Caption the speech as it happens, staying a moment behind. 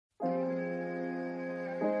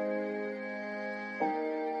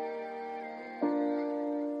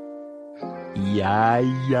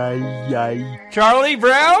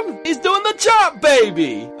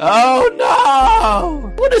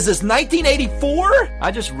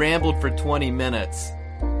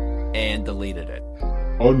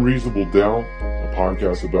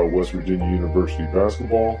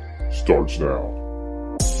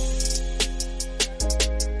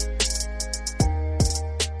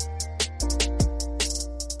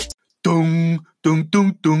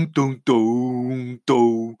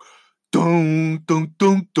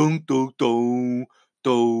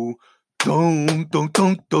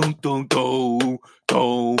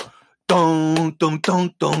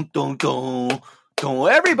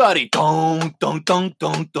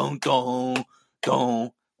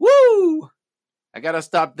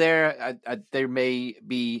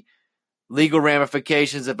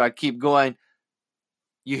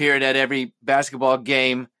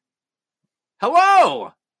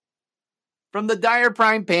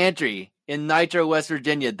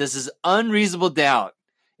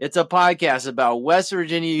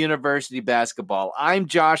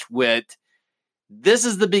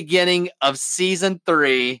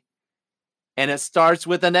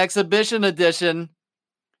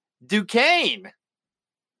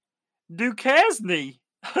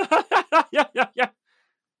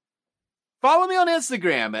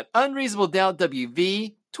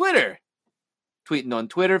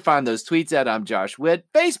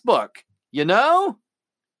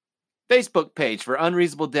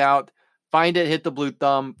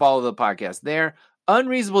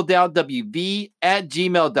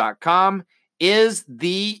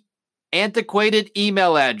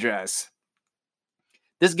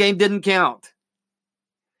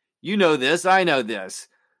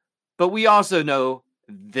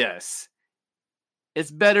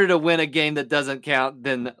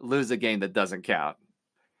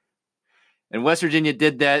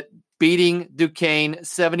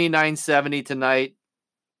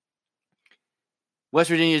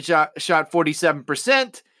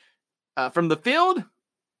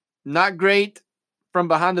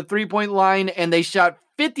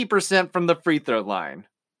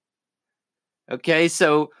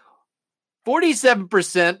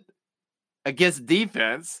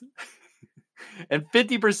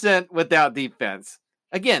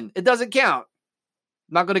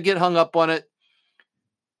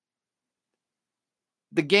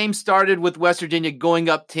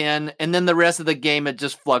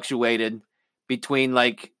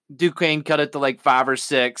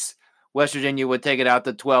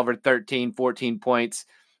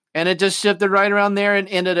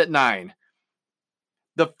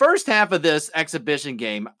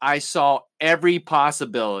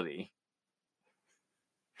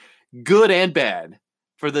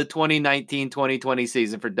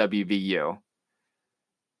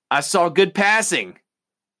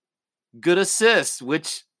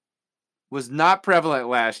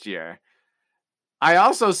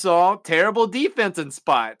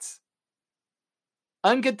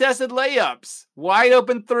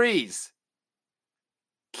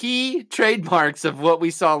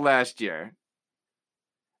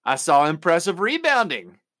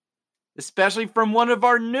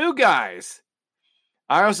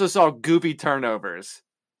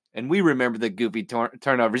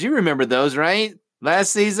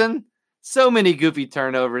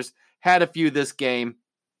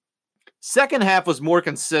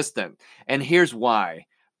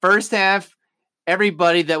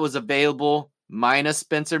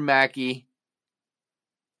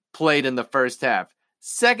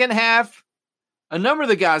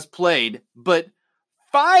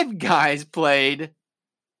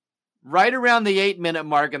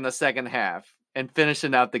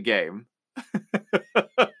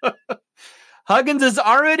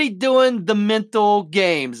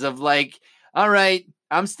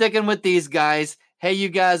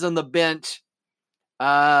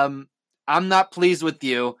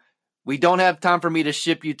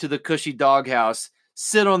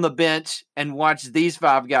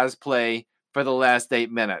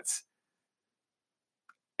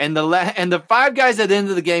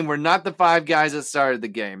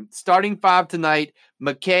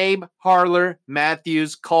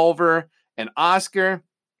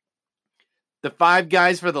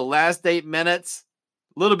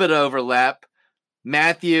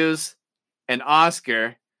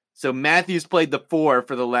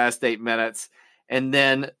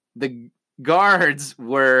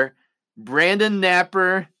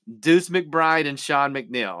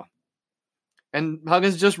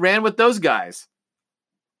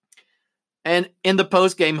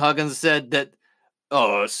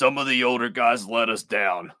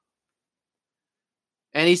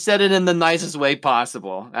And he said it in the nicest way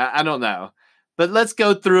possible. I don't know. But let's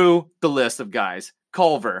go through the list of guys.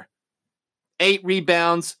 Culver, 8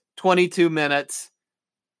 rebounds, 22 minutes.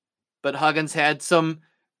 But Huggins had some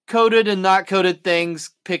coded and not coded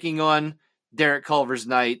things picking on Derek Culver's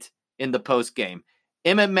night in the post game.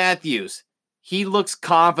 Emmett Matthews, he looks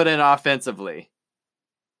confident offensively.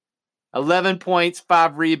 11 points,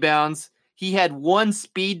 5 rebounds. He had 1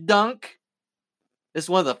 speed dunk. This is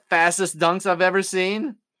one of the fastest dunks I've ever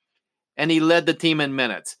seen. And he led the team in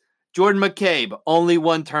minutes. Jordan McCabe, only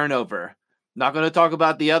 1 turnover. Not going to talk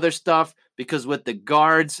about the other stuff because with the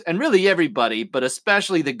guards, and really everybody, but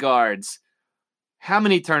especially the guards, how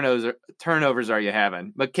many turnovers are you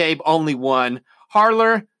having? McCabe, only 1.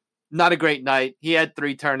 Harler, not a great night. He had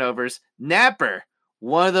 3 turnovers. Napper,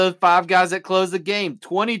 one of the 5 guys that closed the game,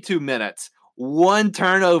 22 minutes, 1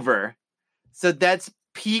 turnover. So that's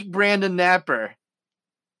peak Brandon Napper.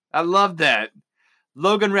 I love that.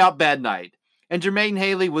 Logan Rout, bad night. And Jermaine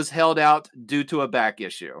Haley was held out due to a back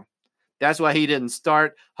issue. That's why he didn't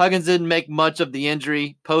start. Huggins didn't make much of the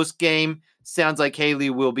injury post-game. Sounds like Haley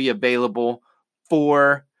will be available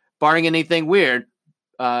for, barring anything weird,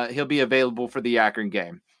 he'll be available for the Akron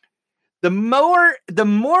game. The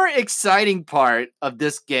more exciting part of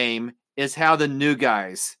this game is how the new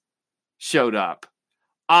guys showed up.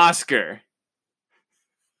 Oscar,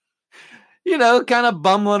 kind of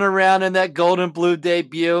bumbling around in that Golden Blue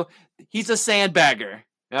debut. He's a sandbagger,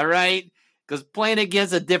 all right? Because playing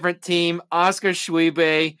against a different team, Oscar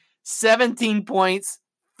Schwebe, 17 points,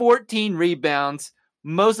 14 rebounds.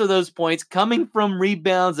 Most of those points coming from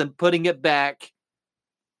rebounds and putting it back.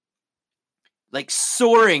 Like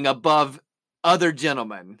soaring above other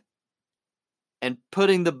gentlemen. And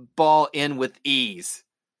putting the ball in with ease.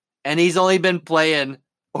 And he's only been playing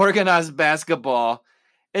organized basketball.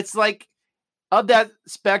 It's like, of that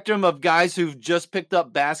spectrum of guys who've just picked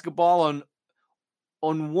up basketball,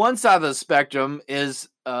 on one side of the spectrum is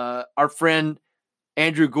our friend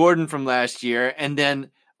Andrew Gordon from last year, and then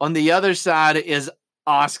on the other side is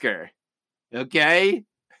Oscar. Okay?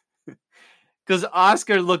 Because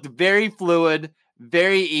Oscar looked very fluid,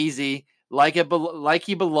 very easy, like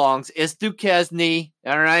he belongs. It's Duquesne,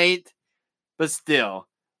 all right? But still,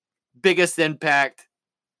 biggest impact.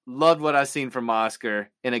 Loved what I seen from Oscar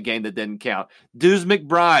in a game that didn't count. Deuce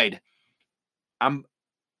McBride.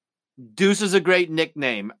 Deuce is a great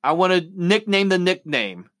nickname. I want to nickname the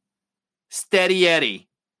nickname. Steady Eddie.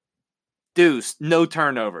 Deuce, no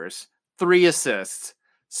turnovers. 3 assists.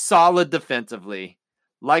 Solid defensively.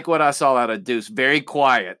 Like what I saw out of Deuce. Very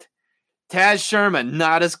quiet. Taz Sherman,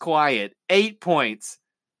 not as quiet. 8 points.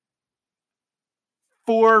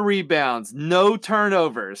 4 rebounds. No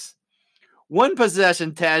turnovers. 1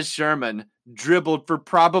 possession, Taz Sherman dribbled for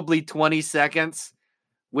probably 20 seconds,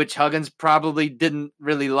 which Huggins probably didn't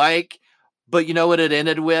really like. But you know what it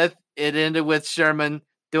ended with? It ended with Sherman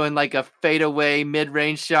doing like a fadeaway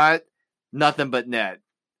mid-range shot. Nothing but net.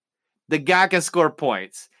 The guy can score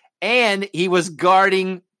points. And he was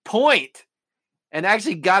guarding point and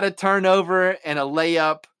actually got a turnover and a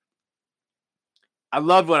layup. I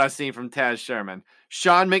loved what I've seen from Taz Sherman.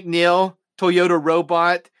 Sean McNeil, Toyota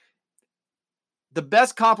Robot. The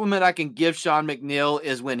best compliment I can give Sean McNeil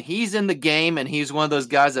is when he's in the game and he's one of those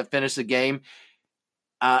guys that finish the game.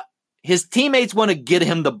 His teammates want to get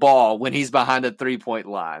him the ball when he's behind the 3-point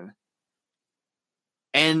line.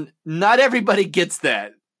 And not everybody gets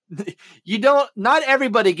that. Not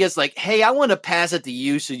everybody gets like, hey, I want to pass it to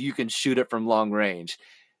you so you can shoot it from long range.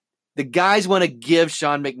 The guys want to give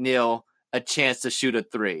Sean McNeil a chance to shoot a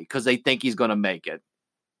 3 because they think he's going to make it.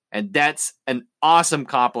 And that's an awesome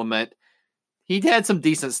compliment. He had some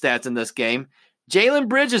decent stats in this game. Jalen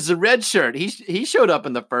Bridges, a red shirt. He showed up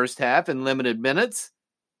in the first half in limited minutes.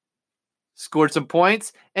 Scored some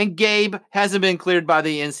points. And Gabe hasn't been cleared by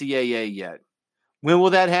the NCAA yet. When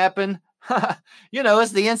will that happen?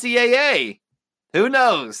 It's the NCAA. Who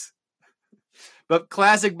knows? But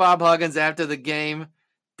classic Bob Huggins after the game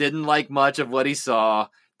didn't like much of what he saw.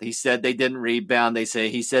 He said they didn't rebound.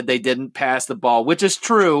 He said they didn't pass the ball, which is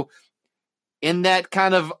true. In that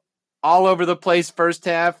kind of all over the place first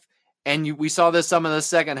half, and we saw this some in the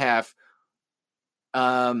second half.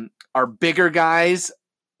 Our bigger guys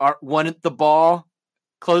wanted the ball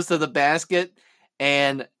close to the basket,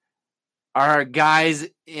 and our guys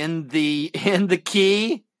in the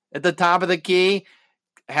key at the top of the key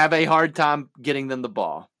have a hard time getting them the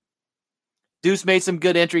ball. Deuce made some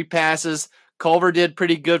good entry passes. Culver did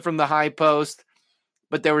pretty good from the high post,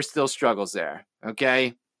 but there were still struggles there.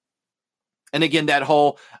 Okay. And again, that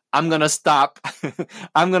whole, I'm going to stop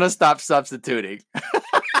substituting.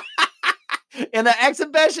 in an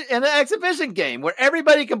exhibition game where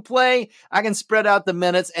everybody can play. I can spread out the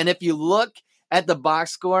minutes, and if you look at the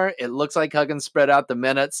box score, it looks like Huggins spread out the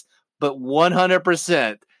minutes, but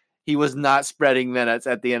 100% he was not spreading minutes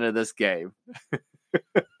at the end of this game.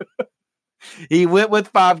 He went with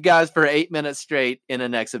 5 guys for 8 minutes straight in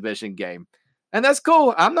an exhibition game, and that's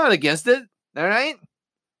cool. I'm not against it. All right.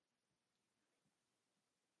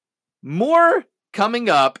 More coming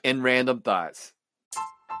up in Random Thoughts.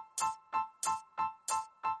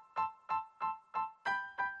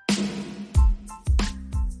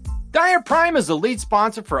 Dyer Prime is the lead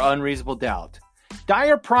sponsor for Unreasonable Doubt.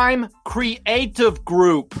 Dyer Prime Creative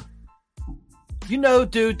Group. You know,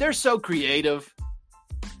 dude, they're so creative.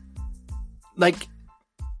 Like,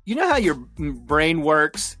 you know how your brain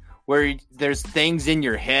works, where there's things in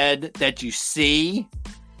your head that you see?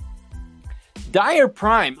 Dyer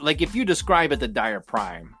Prime, like if you describe it to Dyer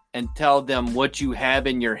Prime and tell them what you have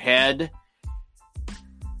in your head,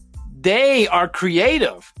 they are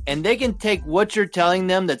creative, and they can take what you're telling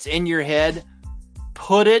them that's in your head,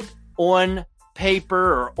 put it on paper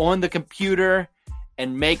or on the computer,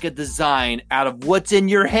 and make a design out of what's in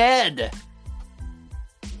your head.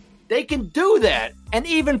 They can do that. And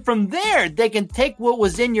even from there, they can take what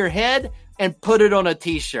was in your head and put it on a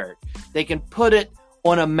t-shirt. They can put it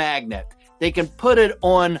on a magnet. They can put it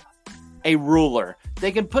on a ruler.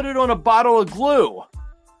 They can put it on a bottle of glue.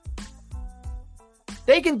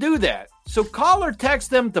 They can do that. So call or text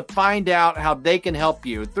them to find out how they can help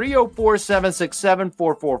you.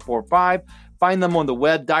 304-767-4445. Find them on the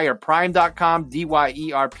web, dyerprime.com,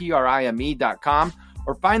 dyerprime.com,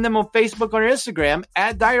 or find them on Facebook or Instagram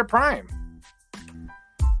at Dyer Prime.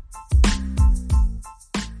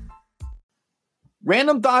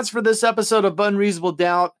 Random thoughts for this episode of Unreasonable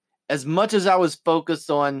Doubt. As much as I was focused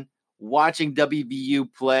on watching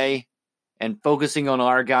WVU play and focusing on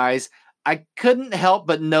our guys, I couldn't help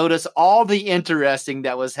but notice all the interesting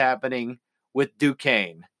that was happening with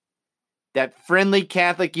Duquesne, that friendly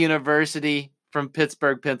Catholic university from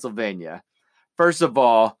Pittsburgh, Pennsylvania. First of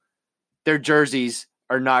all, their jerseys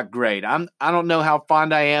are not great. I don't know how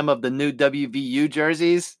fond I am of the new WVU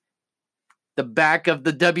jerseys. The back of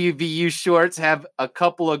the WVU shorts have a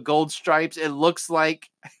couple of gold stripes. It looks like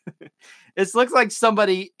something,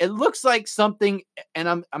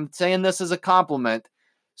 and I'm saying this as a compliment,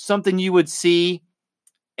 something you would see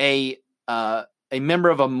a member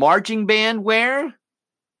of a marching band wear.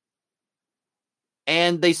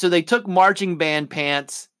 And they took marching band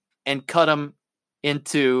pants and cut them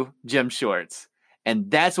into gym shorts.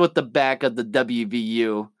 And that's what the back of the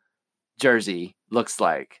WVU jersey looks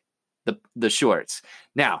like, the shorts.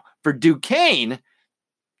 Now, for Duquesne,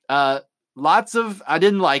 I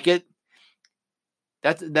didn't like it.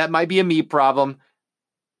 That might be a me problem.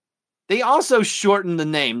 They also shortened the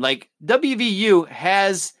name. Like, WVU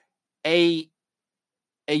has a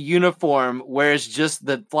uniform where it's just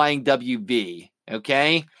the flying WV,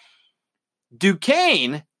 okay?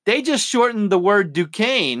 Duquesne, they just shortened the word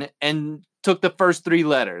Duquesne and took the first 3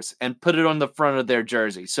 letters and put it on the front of their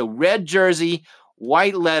jersey. So red jersey,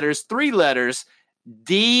 white letters, 3 letters,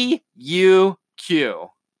 D-U-Q,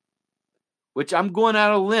 which I'm going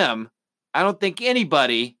out on a limb. I don't think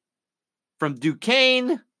anybody from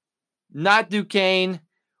Duquesne, not Duquesne,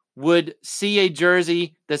 would see a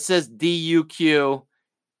jersey that says D-U-Q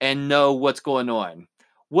and know what's going on.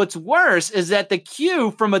 What's worse is that the Q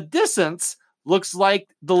from a distance looks like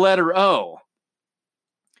the letter O.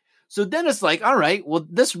 So then it's like, all right, well,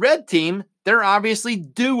 this red team, they're obviously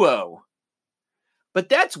duo. But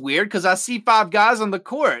that's weird because I see 5 guys on the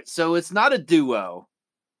court, so it's not a duo.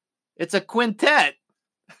 It's a quintet.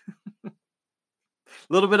 A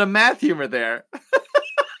little bit of math humor there.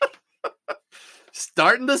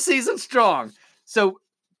 Starting the season strong. So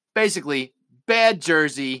basically, bad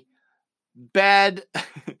jersey, bad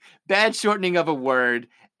shortening of a word,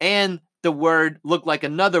 and the word looked like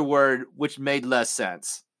another word, which made less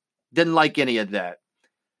sense. Didn't like any of that.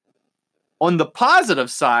 On the positive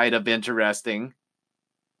side of interesting,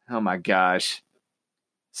 oh my gosh.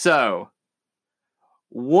 So,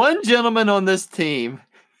 one gentleman on this team,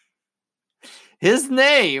 his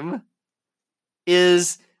name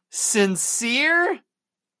is Sincere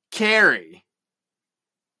Carey.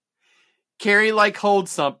 Carey like hold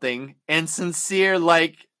something, and sincere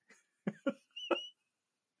like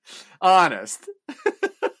honest.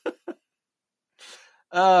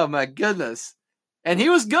 Oh my goodness. And he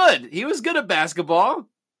was good. He was good at basketball.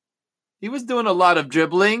 He was doing a lot of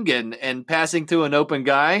dribbling and passing to an open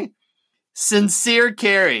guy. Sincere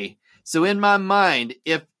Carey. So in my mind,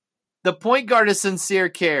 if the point guard is Sincere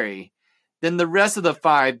Carey, then the rest of the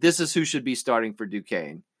 5, this is who should be starting for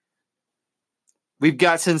Duquesne. We've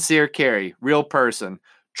got Sincere Carey, real person.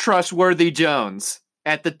 Trustworthy Jones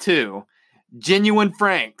at the 2. Genuine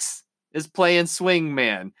Franks is playing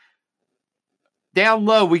swingman. Down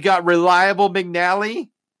low, we got Reliable McNally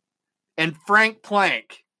and Frank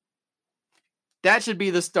Plank. That should be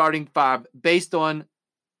the starting 5 based on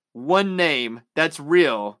one name that's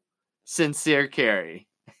real, Sincere Carey.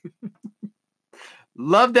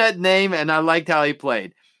 Love that name, and I liked how he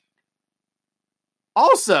played.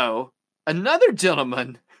 Also, another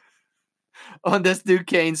gentleman on this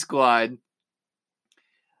Duquesne squad,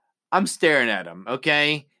 I'm staring at him,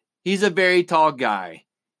 okay? He's a very tall guy.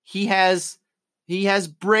 He has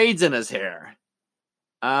braids in his hair.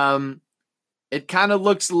 It kind of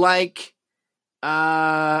looks like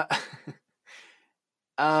how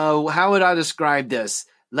would I describe this?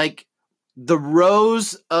 Like the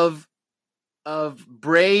rows of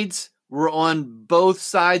braids were on both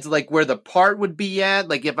sides, like where the part would be at.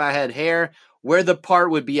 Like if I had hair, where the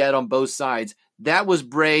part would be at on both sides. That was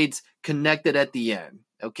braids connected at the end.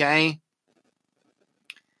 Okay.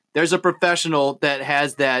 There's a professional that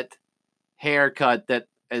has that haircut that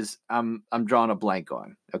is I'm drawing a blank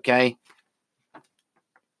on. Okay.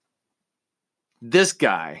 This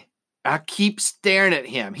guy, I keep staring at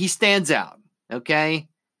him. He stands out. Okay.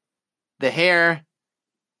 The hair,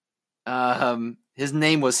 his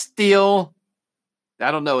name was Steele. I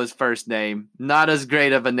don't know his first name. Not as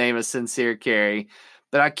great of a name as Sincere Carey.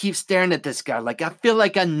 But I keep staring at this guy. Like, I feel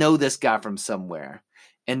like I know this guy from somewhere.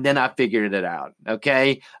 And then I figured it out.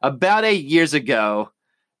 Okay. About 8 years ago,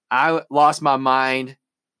 I lost my mind,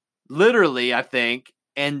 literally, I think,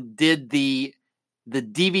 and did the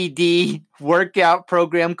DVD workout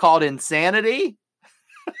program called Insanity.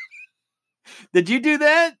 Did you do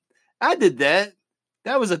that? I did that.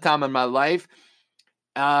 That was a time in my life.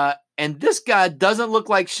 And this guy doesn't look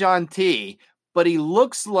like Sean T, but he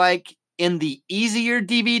looks like in the easier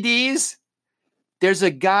DVDs, there's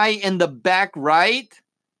a guy in the back right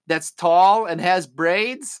that's tall and has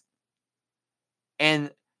braids.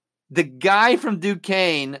 And the guy from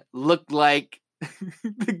Duquesne looked like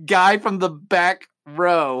the guy from the back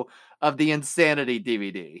row of the Insanity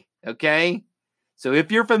DVD. Okay? So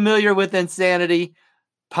if you're familiar with Insanity,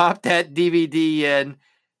 pop that DVD in.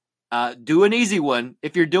 Do an easy one.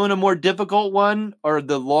 If you're doing a more difficult one or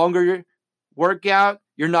the longer workout,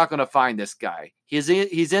 you're not going to find this guy. He's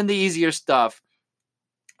in the easier stuff.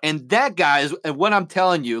 And that guy is what I'm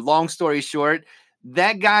telling you, long story short,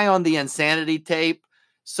 that guy on the Insanity tape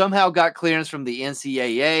somehow got clearance from the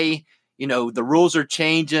NCAA. You know, the rules are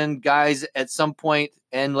changing. Guys at some point,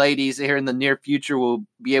 and ladies here in the near future, will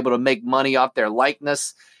be able to make money off their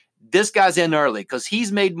likeness. This guy's in early because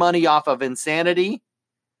he's made money off of Insanity.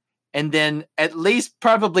 And then at least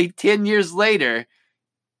probably 10 years later,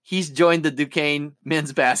 he's joined the Duquesne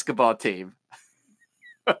men's basketball team.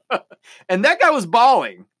 And that guy was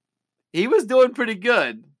balling. He was doing pretty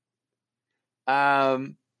good.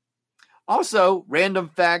 Also, random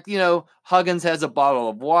fact, you know, Huggins has a bottle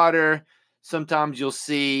of water. Sometimes you'll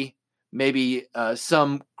see maybe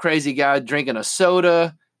some crazy guy drinking a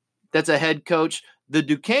soda. That's a head coach. The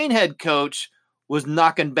Duquesne head coach was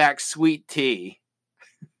knocking back sweet tea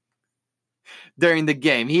during the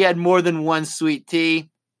game. He had more than one sweet tea.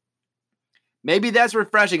 Maybe that's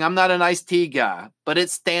refreshing. I'm not an iced tea guy, but it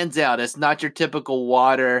stands out. It's not your typical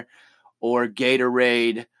water or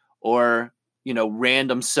Gatorade or, you know,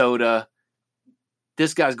 random soda.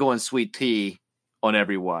 This guy's going sweet tea on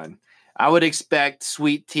everyone. I would expect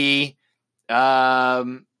sweet tea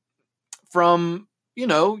from, you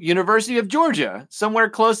know, University of Georgia, somewhere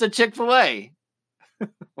close to Chick-fil-A.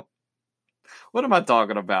 What am I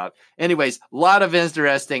talking about? Anyways, a lot of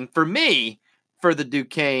interesting for me for the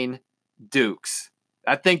Duquesne Dukes.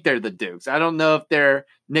 I think they're the Dukes. I don't know if their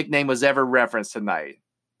nickname was ever referenced tonight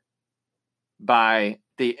by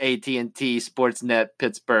the AT&T Sportsnet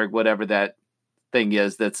Pittsburgh, whatever that thing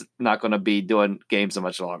is that's not going to be doing games so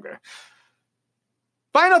much longer.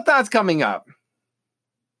 Final thoughts coming up.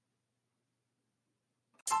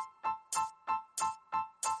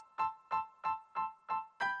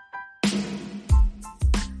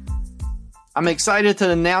 I'm excited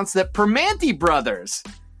to announce that Primanti Brothers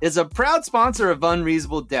is a proud sponsor of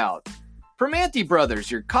Unreasonable Doubt. Primanti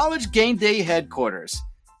Brothers, your college game day headquarters.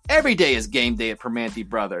 Every day is game day at Primanti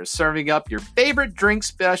Brothers, serving up your favorite drink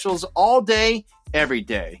specials all day, every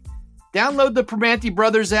day. Download the Primanti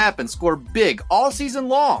Brothers app and score big all season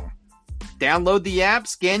long. Download the app,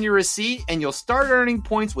 scan your receipt, and you'll start earning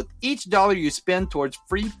points with each dollar you spend towards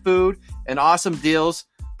free food and awesome deals.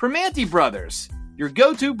 Primanti Brothers, your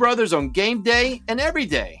go-to brothers on game day and every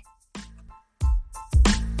day.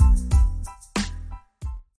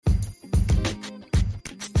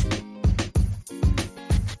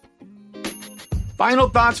 Final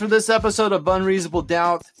thoughts for this episode of Unreasonable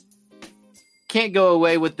Doubt. Can't go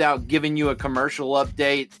away without giving you a commercial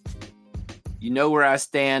update. You know where I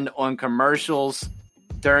stand on commercials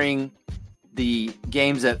during the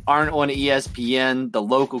games that aren't on ESPN, the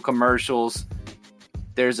local commercials.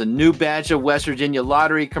 There's a new batch of West Virginia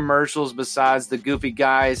Lottery commercials besides the Goofy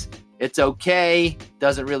Guys. It's okay.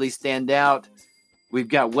 Doesn't really stand out. We've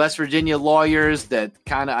got West Virginia lawyers that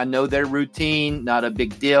I know their routine. Not a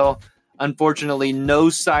big deal. Unfortunately,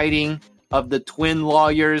 no sighting of the twin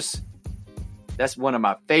lawyers. That's one of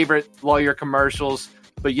my favorite lawyer commercials.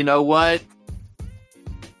 But you know what?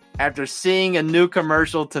 After seeing a new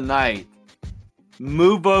commercial tonight,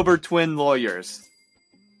 move over twin lawyers.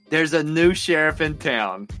 There's a new sheriff in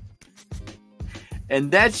town.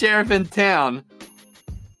 And that sheriff in town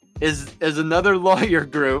is another lawyer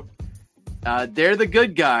group. They're the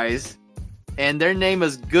good guys. And their name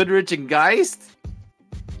is Goodrich and Geist.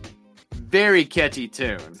 Very catchy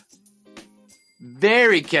tune.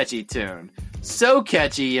 Very catchy tune. So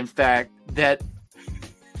catchy, in fact, that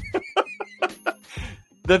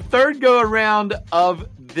the third go around of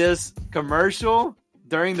this commercial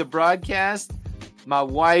during the broadcast, my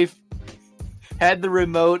wife had the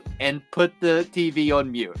remote and put the TV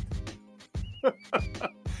on mute.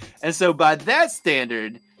 And so by that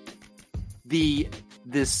standard, the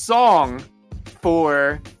song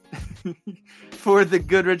for the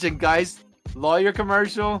Goodrich and Geist lawyer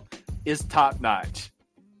commercial is top notch.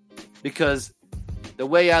 Because the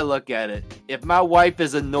way I look at it, if my wife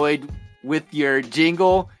is annoyed with your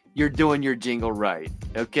jingle, you're doing your jingle right.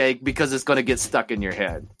 Okay? Because it's going to get stuck in your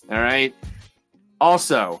head. All right?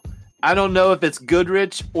 Also, I don't know if it's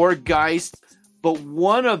Goodrich or Geist, but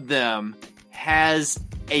one of them has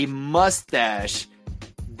a mustache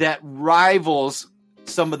that rivals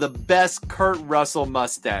some of the best Kurt Russell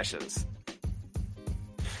mustaches.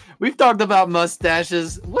 We've talked about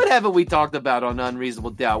mustaches. What haven't we talked about on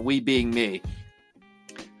Unreasonable Doubt? We being me.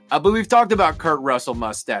 But we've talked about Kurt Russell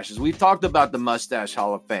mustaches. We've talked about the Mustache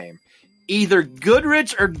Hall of Fame. Either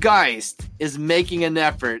Goodrich or Geist is making an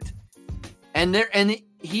effort, and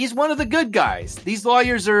he's one of the good guys. These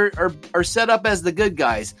lawyers are set up as the good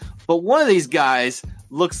guys, but one of these guys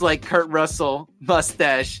looks like Kurt Russell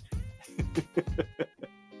mustache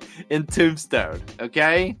in Tombstone.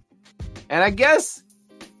 Okay, and I guess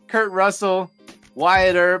Kurt Russell,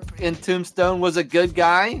 Wyatt Earp in Tombstone was a good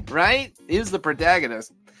guy, right? He was the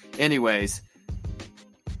protagonist. Anyways,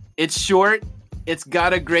 it's short. It's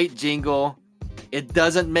got a great jingle. It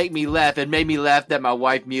doesn't make me laugh. It made me laugh that my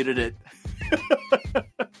wife muted it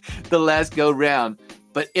the last go round.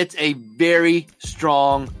 But it's a very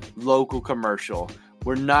strong local commercial.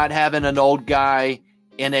 We're not having an old guy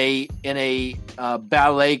in a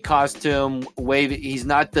ballet costume waving. He's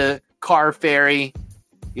not the car fairy.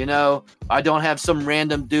 You know, I don't have some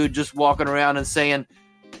random dude just walking around and saying,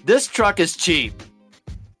 this truck is cheap.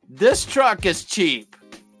 This truck is cheap.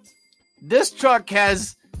 This truck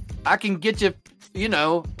has, I can get you,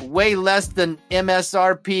 way less than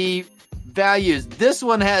MSRP values. This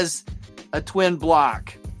one has a twin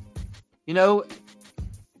block.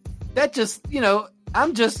 That just,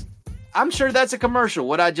 I'm sure that's a commercial,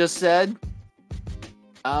 what I just said.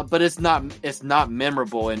 But it's not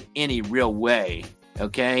memorable in any real way.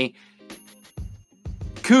 Okay.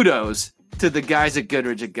 Kudos to the guys at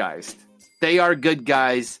Goodrich and Geist. They are good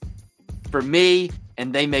guys for me,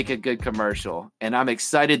 and they make a good commercial. And I'm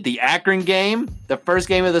excited. The Akron game, the first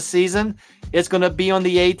game of the season, it's going to be on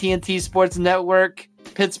the AT&T Sports Network,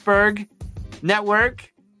 Pittsburgh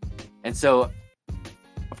Network. And so,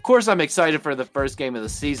 of course, I'm excited for the first game of the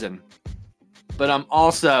season. But I'm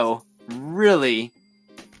also really...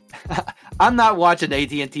 I'm not watching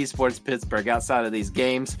AT&T Sports Pittsburgh outside of these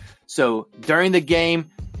games. So during the game,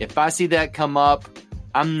 if I see that come up,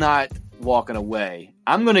 I'm not walking away.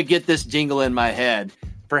 I'm going to get this jingle in my head.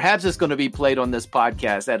 Perhaps it's going to be played on this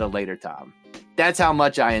podcast at a later time. That's how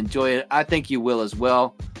much I enjoy it. I think you will as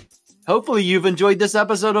well. Hopefully you've enjoyed this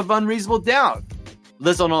episode of Unreasonable Doubt.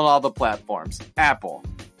 Listen on all the platforms. Apple,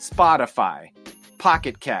 Spotify,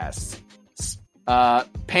 Pocket Casts,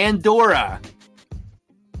 Pandora,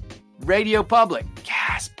 Radio Public,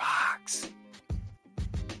 CastBox.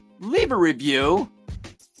 Leave a review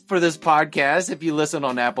for this podcast if you listen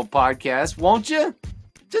on Apple Podcasts, won't you?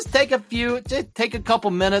 Just take a couple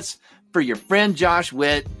minutes for your friend Josh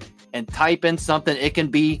Witt and type in something. It can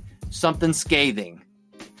be something scathing,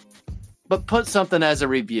 but put something as a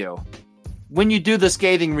review. When you do the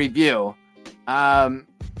scathing review,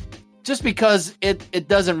 just because it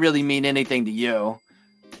doesn't really mean anything to you,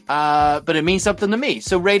 but it means something to me.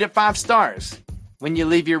 So rate it 5 stars when you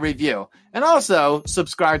leave your review. And also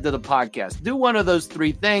subscribe to the podcast. Do one of those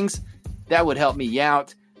three things. That would help me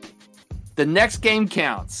out. The next game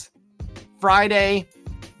counts. Friday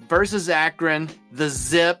versus Akron, the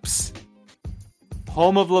Zips,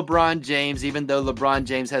 home of LeBron James, even though LeBron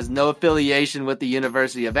James has no affiliation with the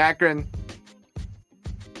University of Akron.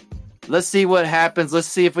 Let's see what happens. Let's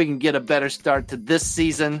see if we can get a better start to this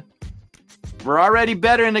season. We're already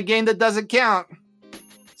better in a game that doesn't count.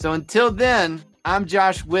 So until then, I'm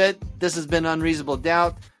Josh Witt. This has been Unreasonable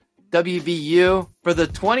Doubt. WVU for the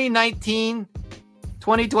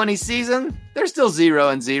 2019-2020 season. They're still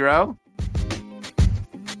 0-0.